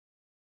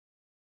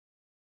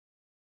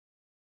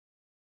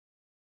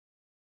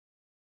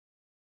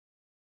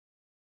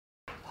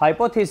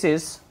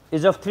hypothesis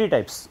is of three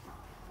types.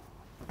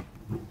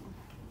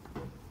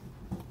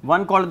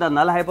 One called the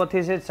null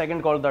hypothesis,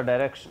 second called the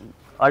direction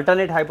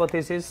alternate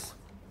hypothesis.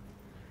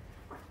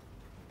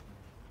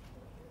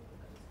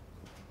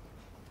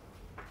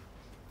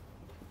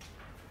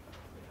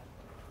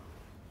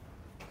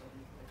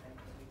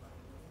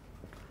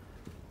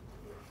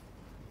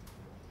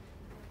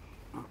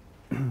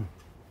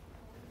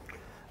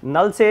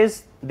 Null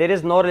says there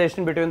is no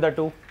relation between the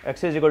two,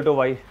 x is equal to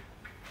y.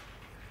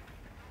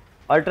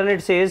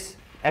 Alternate says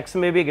x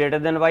may be greater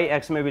than y,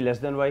 x may be less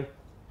than y.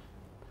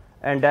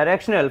 And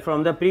directional,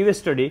 from the previous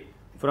study,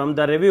 from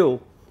the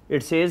review,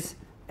 it says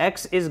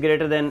x is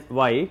greater than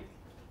y,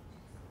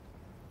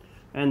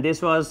 and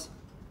this was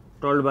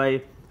told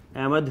by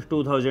Ahmed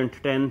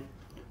 2010,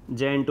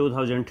 Jain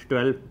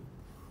 2012.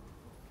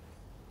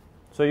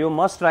 So you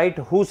must write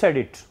who said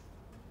it.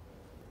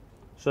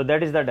 So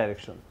that is the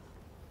direction.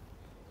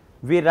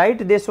 We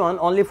write this one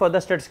only for the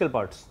statistical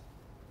parts.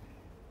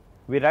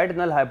 We write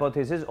null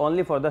hypothesis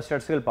only for the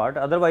statistical part,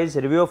 otherwise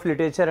review of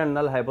literature and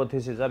null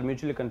hypothesis are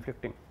mutually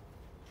conflicting.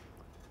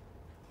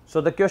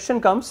 So the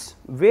question comes,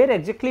 where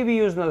exactly we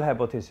use null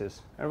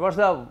hypothesis and what's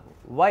the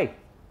why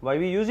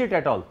we use it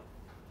at all.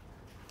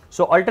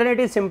 So alternate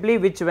is simply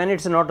which, when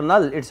it's not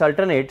null, it's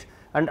alternate,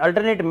 and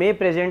alternate may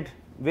present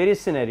various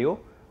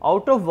scenario,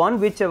 out of one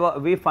whichever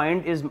we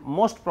find is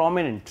most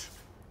prominent,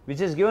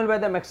 which is given by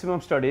the maximum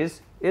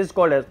studies, is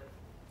called as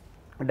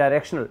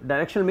directional.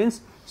 Directional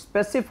means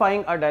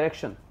specifying a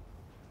direction.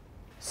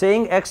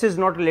 Saying x is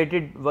not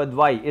related with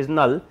y is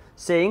null,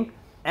 saying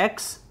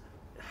x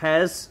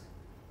has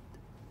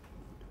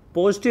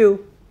positive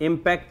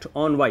impact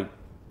on y.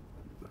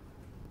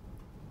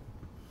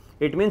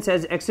 It means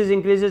as x is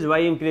increases, y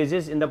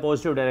increases in the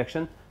positive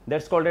direction,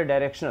 that is called a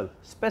directional,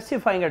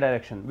 specifying a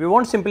direction. We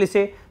won't simply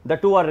say the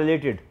two are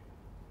related,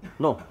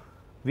 no,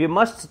 we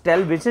must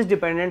tell which is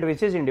dependent,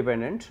 which is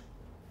independent.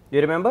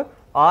 You remember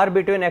R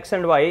between x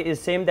and y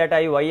is same that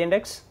I y and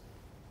x,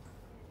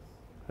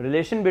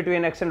 relation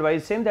between x and y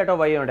is same that of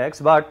y and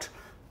x, but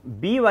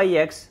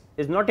byx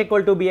is not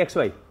equal to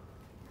bxy.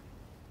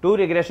 Two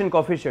regression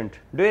coefficient.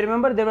 Do you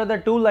remember there were the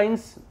two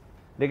lines,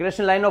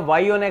 regression line of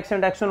y on x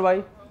and x on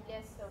y?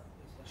 Yes, sir.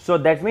 So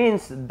that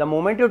means the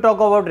moment you talk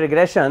about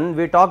regression,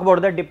 we talk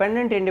about the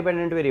dependent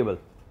independent variable.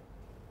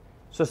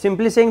 So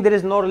simply saying there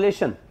is no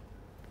relation,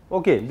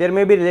 okay, there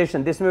may be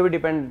relation, this may be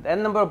dependent,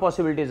 n number of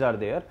possibilities are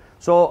there.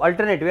 So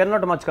alternate, we are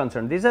not much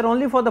concerned, these are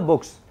only for the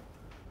books.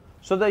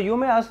 So you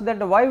may ask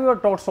that why we are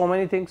taught so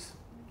many things.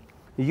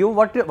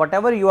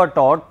 Whatever you are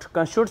taught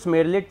constitutes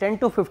merely 10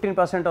 to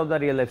 15% of the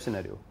real life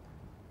scenario.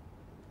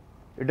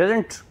 It does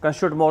not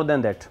constitute more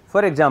than that.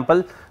 For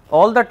example,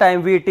 all the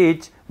time we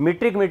teach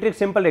metric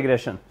simple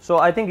regression. So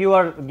I think you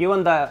are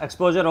given the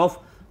exposure of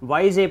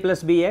y is a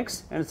plus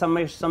bx and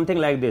something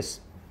like this.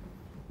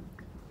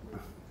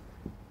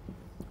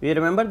 You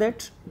remember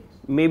that?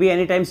 Maybe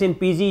any times in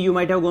PG you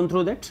might have gone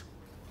through that.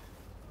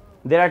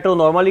 There are two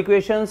normal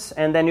equations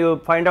and then you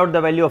find out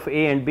the value of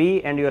a and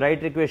b and you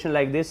write equation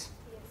like this.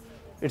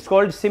 It's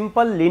called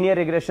simple linear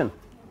regression.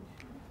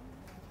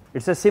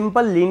 It's a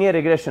simple linear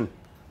regression.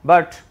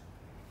 But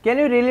can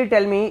you really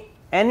tell me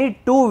any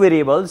two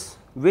variables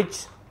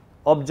which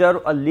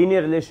observe a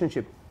linear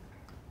relationship?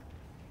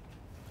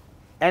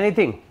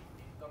 Anything?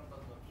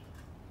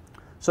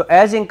 So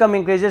as income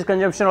increases,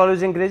 consumption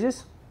always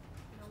increases?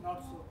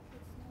 Not so.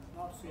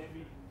 Not so.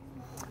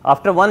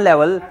 After one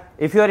level,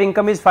 if your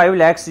income is 5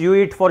 lakhs, you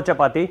eat 4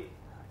 chapati,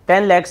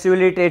 10 lakhs you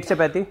will eat 8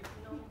 chapati,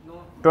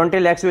 20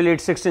 lakhs you will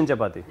eat 16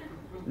 chapati.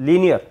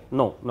 Linear?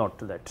 No, not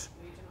that.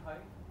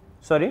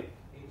 Sorry?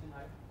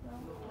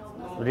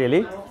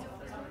 Really?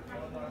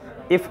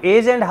 If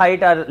age and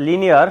height are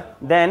linear,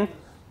 then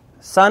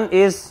son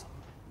is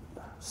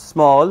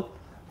small,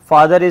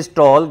 father is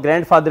tall,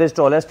 grandfather is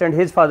tallest and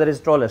his father is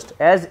tallest.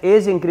 As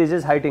age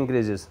increases, height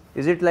increases.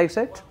 Is it like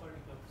that?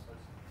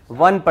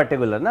 One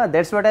particular, na?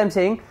 That's what I am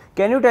saying.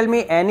 Can you tell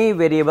me any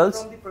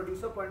variables? From the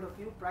producer point of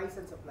view, price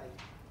and supply.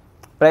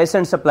 Price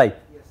and supply.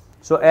 Yes.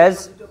 So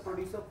as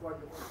Producer point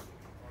of view.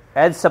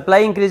 as supply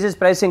increases,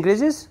 price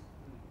increases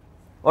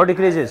or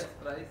decreases?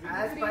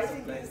 As price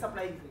increases,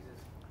 supply increases.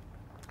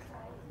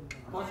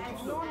 Positive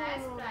slope.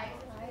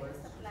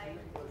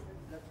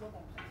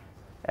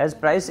 As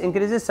price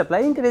increases, supply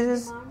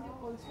increases.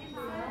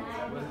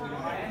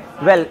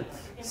 Well,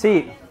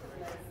 see,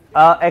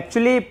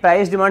 actually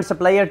price, demand,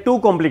 supply are too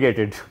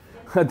complicated.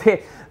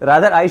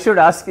 Rather, I should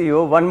ask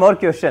you one more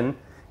question.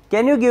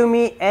 Can you give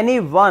me any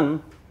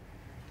one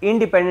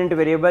independent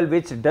variable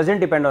which doesn't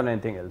depend on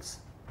anything else?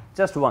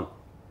 Just one.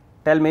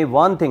 Tell me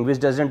one thing which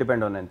doesn't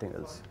depend on anything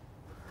else.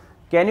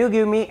 Can you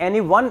give me any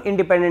one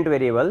independent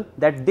variable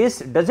that this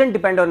doesn't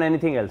depend on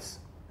anything else?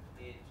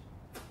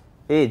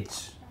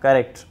 Age,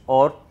 correct,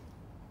 or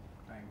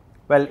time.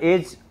 Well,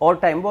 age or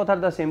time, both are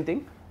the same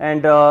thing,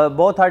 and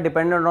both are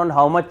dependent on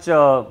how much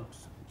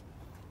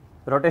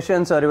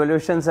rotations or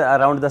revolutions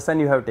around the sun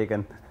you have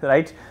taken,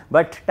 right?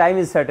 But time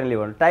is certainly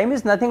one. Time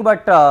is nothing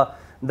but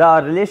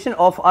the relation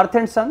of earth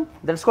and sun,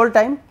 that's called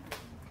time.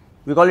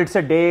 We call it's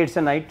a day, it's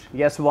a night.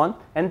 Yes, one.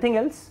 Anything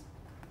else?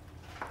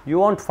 You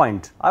won't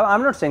find.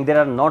 I'm not saying there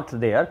are not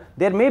there.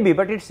 There may be,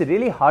 but it's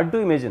really hard to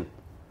imagine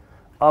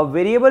a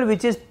variable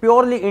which is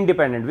purely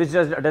independent, which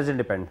doesn't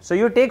depend. So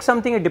you take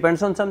something, it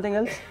depends on something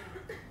else.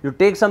 You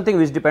take something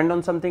which depends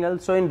on something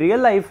else. So in real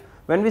life,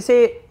 when we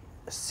say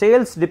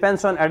sales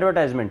depends on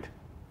advertisement,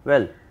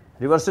 well,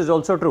 reverse is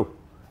also true.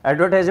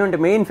 Advertisement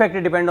may in fact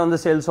depend on the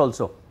sales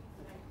also,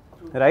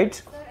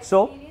 right?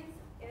 So Increase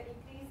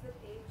with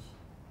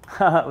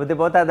age. they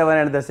both are the one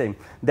and the same.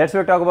 That's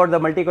why we talk about the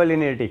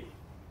multicollinearity.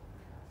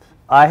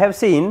 I have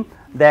seen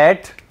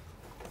that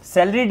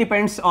salary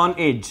depends on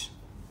age.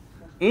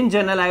 In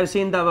general, I have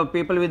seen the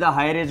people with a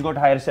higher age got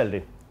higher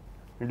salary.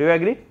 Do you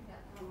agree?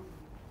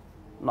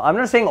 No, I'm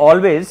not saying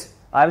always.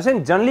 I am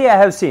saying generally I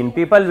have seen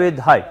people with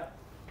high,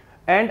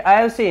 and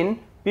I have seen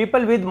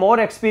people with more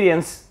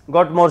experience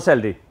got more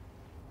salary.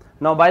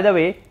 Now, by the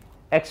way,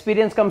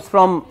 experience comes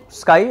from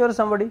sky or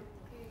somebody?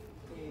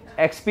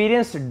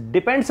 Experience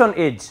depends on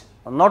age,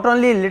 not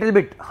only little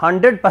bit,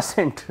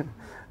 100%.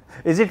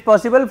 Is it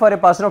possible for a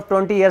person of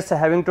 20 years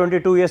having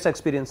 22 years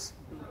experience?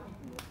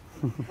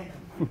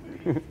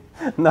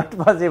 Not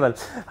possible.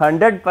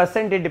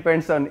 100% it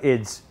depends on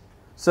age.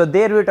 So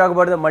there we talk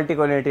about the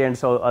multicollinearity and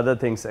so other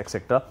things,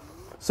 etc.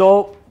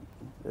 So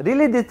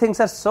really these things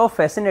are so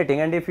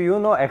fascinating, and if you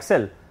know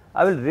Excel,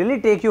 I will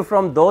really take you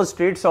from those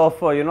streets of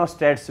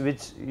stats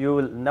which you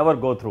will never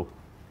go through.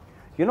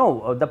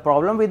 The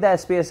problem with the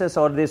SPSS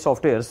or the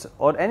softwares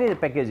or any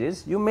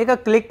packages, you make a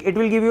click, it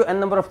will give you n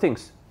number of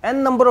things,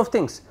 n number of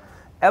things.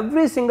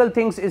 Every single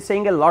thing is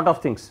saying a lot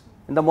of things.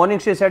 In the morning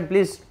she said,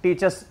 please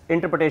teach us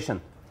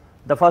interpretation.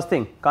 The first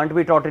thing can't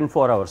be taught in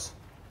 4 hours,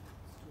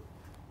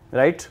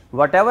 right?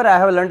 Whatever I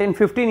have learned in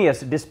 15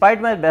 years,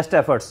 despite my best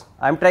efforts,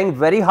 I am trying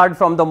very hard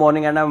from the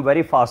morning and I am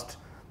very fast,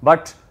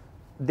 but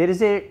there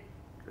is a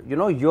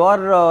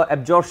your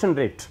absorption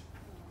rate.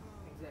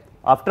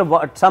 After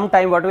some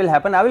time what will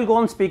happen, I will go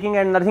on speaking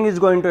and nothing is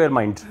going to your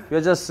mind, you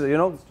are just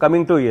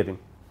coming to hearing,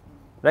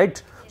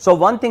 right? So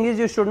one thing is,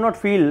 you should not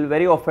feel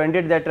very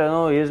offended that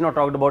he is not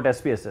talked about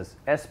SPSS.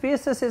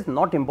 SPSS is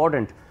not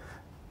important.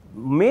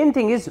 Main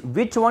thing is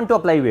which one to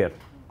apply where,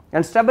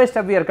 and step by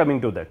step we are coming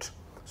to that.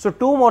 So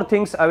two more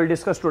things I will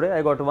discuss today.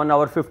 I got 1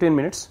 hour 15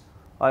 minutes.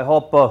 I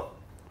hope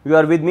you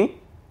are with me,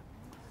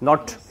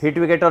 not hit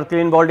wicket or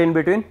clean ball in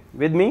between,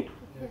 with me.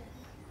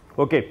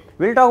 Okay,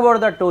 we will talk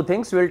about the two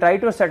things. We will try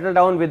to settle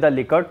down with the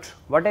Likert,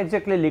 what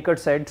exactly Likert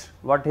said,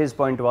 what his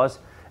point was,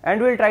 and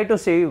we will try to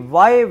see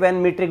why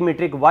when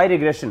metric, why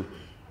regression,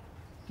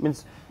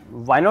 means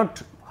why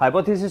not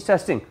hypothesis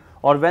testing,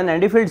 or when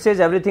Andy Field says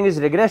everything is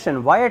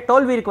regression, why at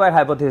all we require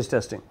hypothesis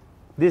testing.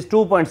 These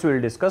 2 points we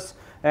will discuss,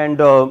 and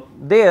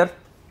there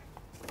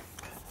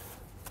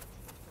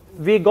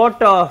we got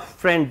a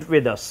friend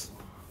with us.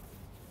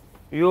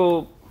 Have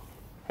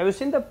you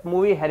seen the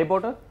movie Harry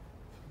Potter?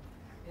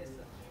 Yes,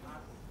 sir.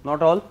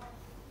 Not all?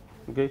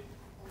 Okay.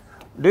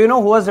 Do you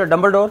know who was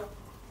Dumbledore?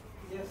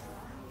 Yes,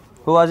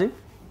 sir. Who was he?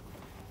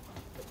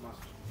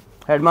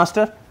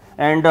 Headmaster.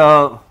 And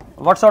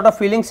what sort of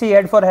feelings he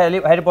had for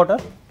Harry Potter?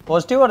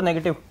 Positive or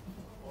negative?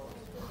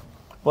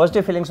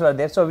 Positive feelings were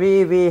there. So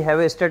we have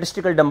a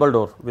statistical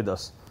Dumbledore with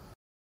us.